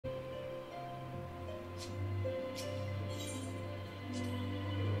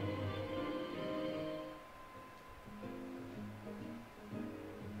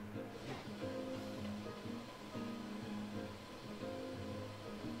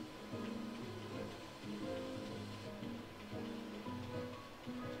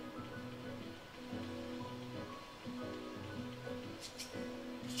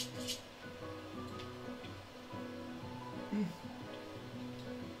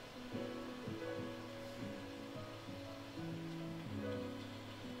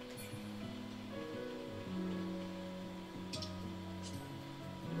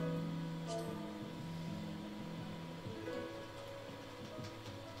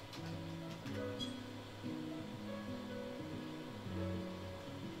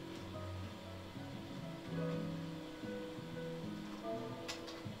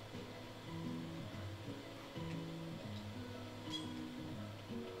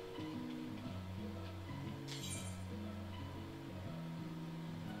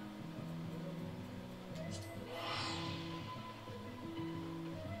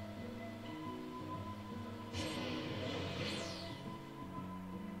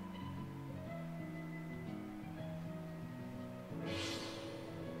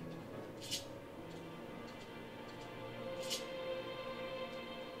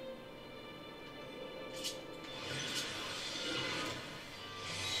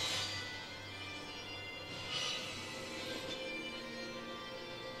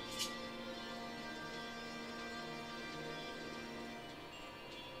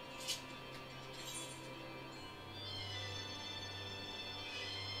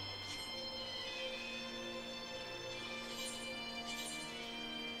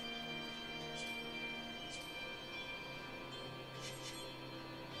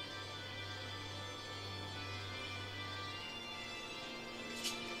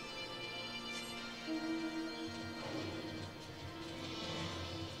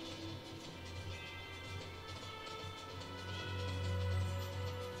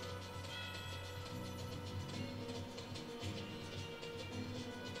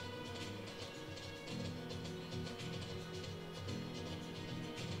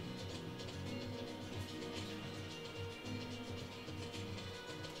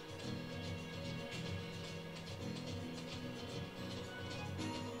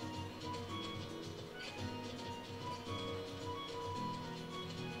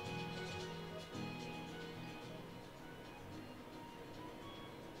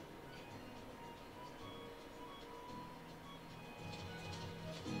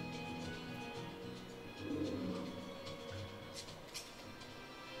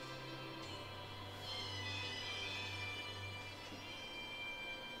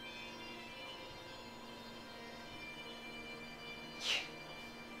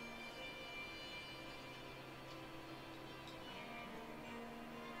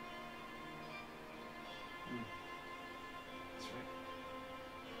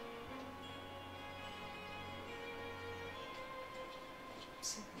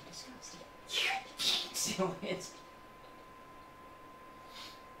Simply disgusting. You can't do it.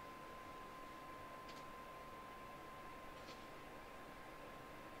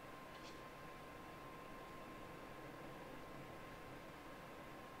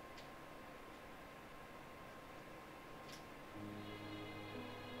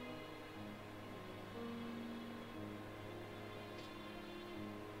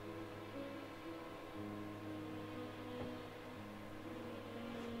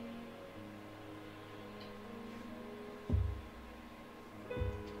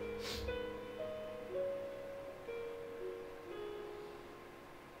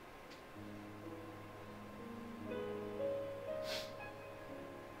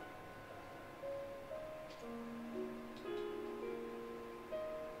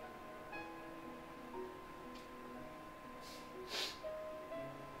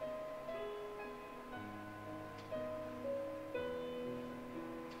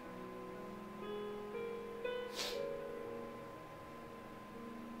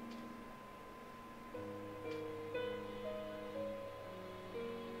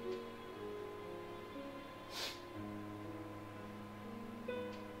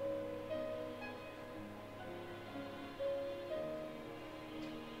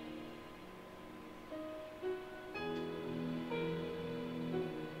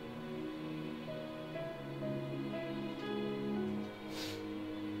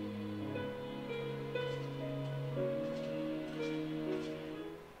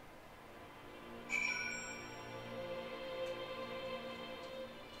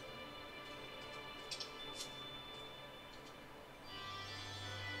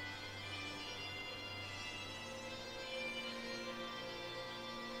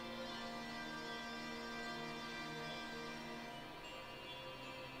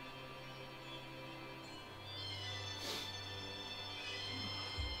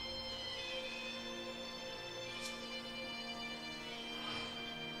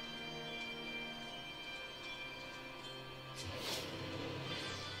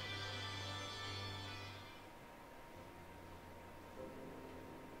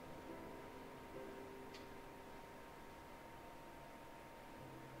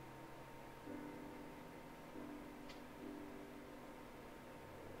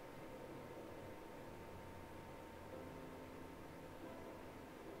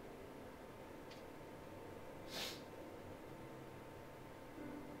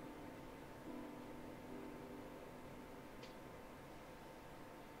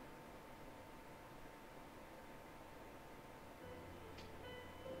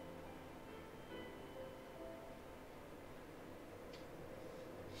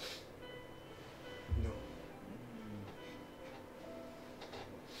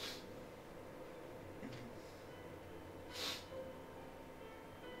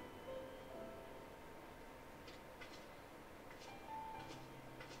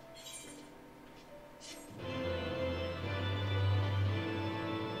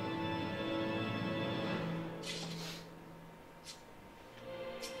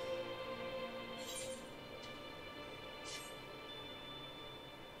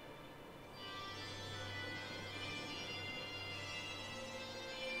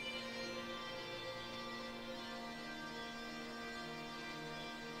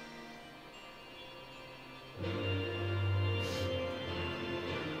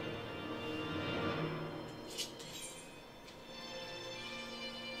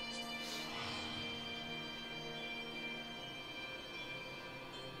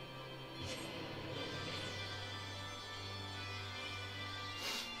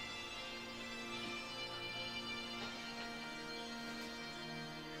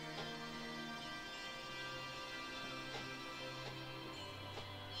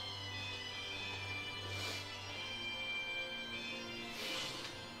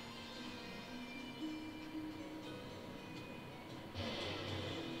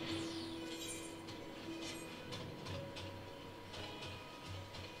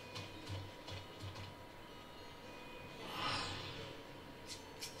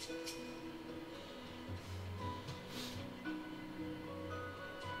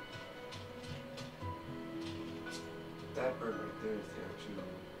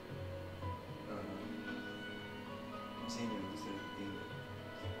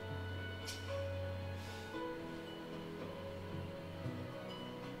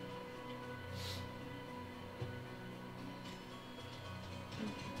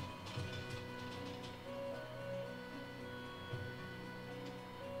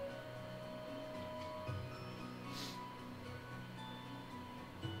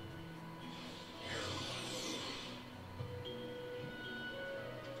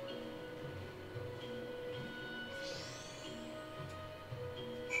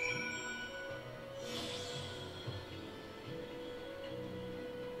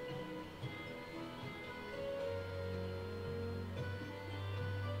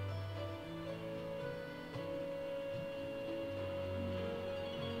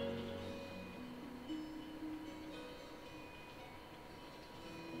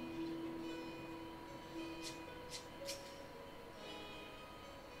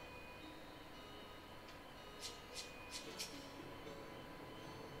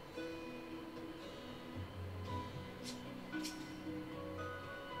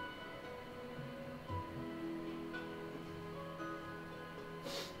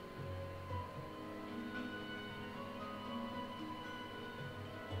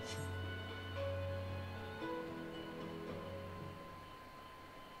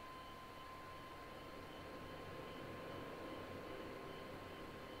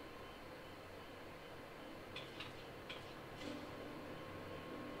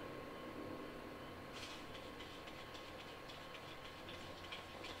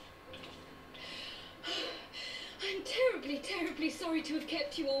 sorry to have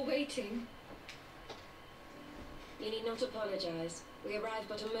kept you all waiting. You need not apologize. We arrived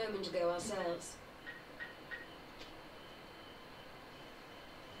but a moment ago ourselves.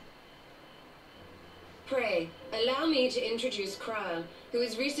 Pray, allow me to introduce Kryl, who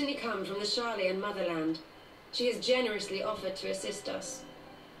has recently come from the Sharlayan motherland. She has generously offered to assist us.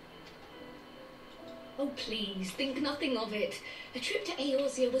 Oh, please, think nothing of it. A trip to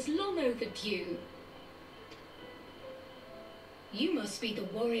Eorzea was long overdue. You must be the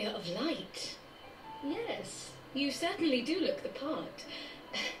Warrior of Light. Yes, you certainly do look the part.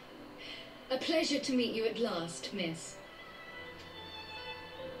 A pleasure to meet you at last, miss.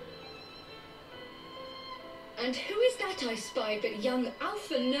 And who is that I spy but young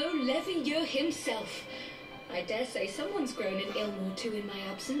Alpha No Levieux himself? I dare say someone's grown in Ilmore too in my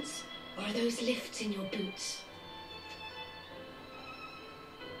absence. Or are those lifts in your boots?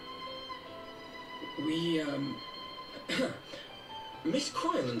 We, Miss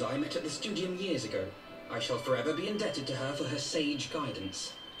Kryl and I met at the Studium years ago. I shall forever be indebted to her for her sage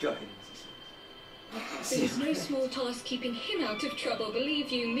guidance. It is no small task keeping him out of trouble, believe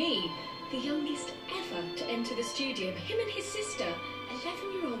you me. The youngest ever to enter the Studium, him and his sister,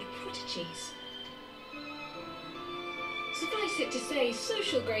 11-year-old prodigies. Suffice it to say,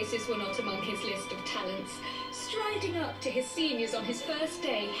 social graces were not among his list of talents. Striding up to his seniors on his first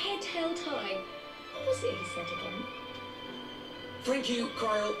day, head held high. What was it he said again? Thank you,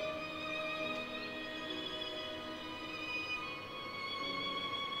 Kryl.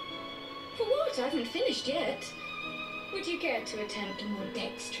 For what? I haven't finished yet. Would you care to attempt a more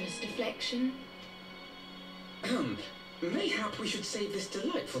dexterous deflection? Mayhap we should save this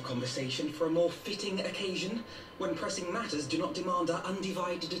delightful conversation for a more fitting occasion, when pressing matters do not demand our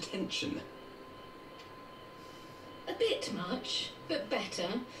undivided attention. A bit much, but better.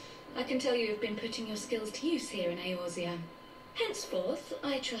 I can tell you have been putting your skills to use here in Eorzea. Henceforth,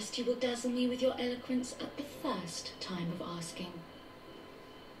 I trust you will dazzle me with your eloquence at the first time of asking.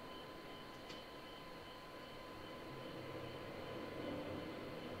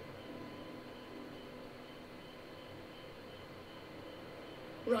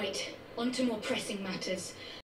 Right, on to more pressing matters.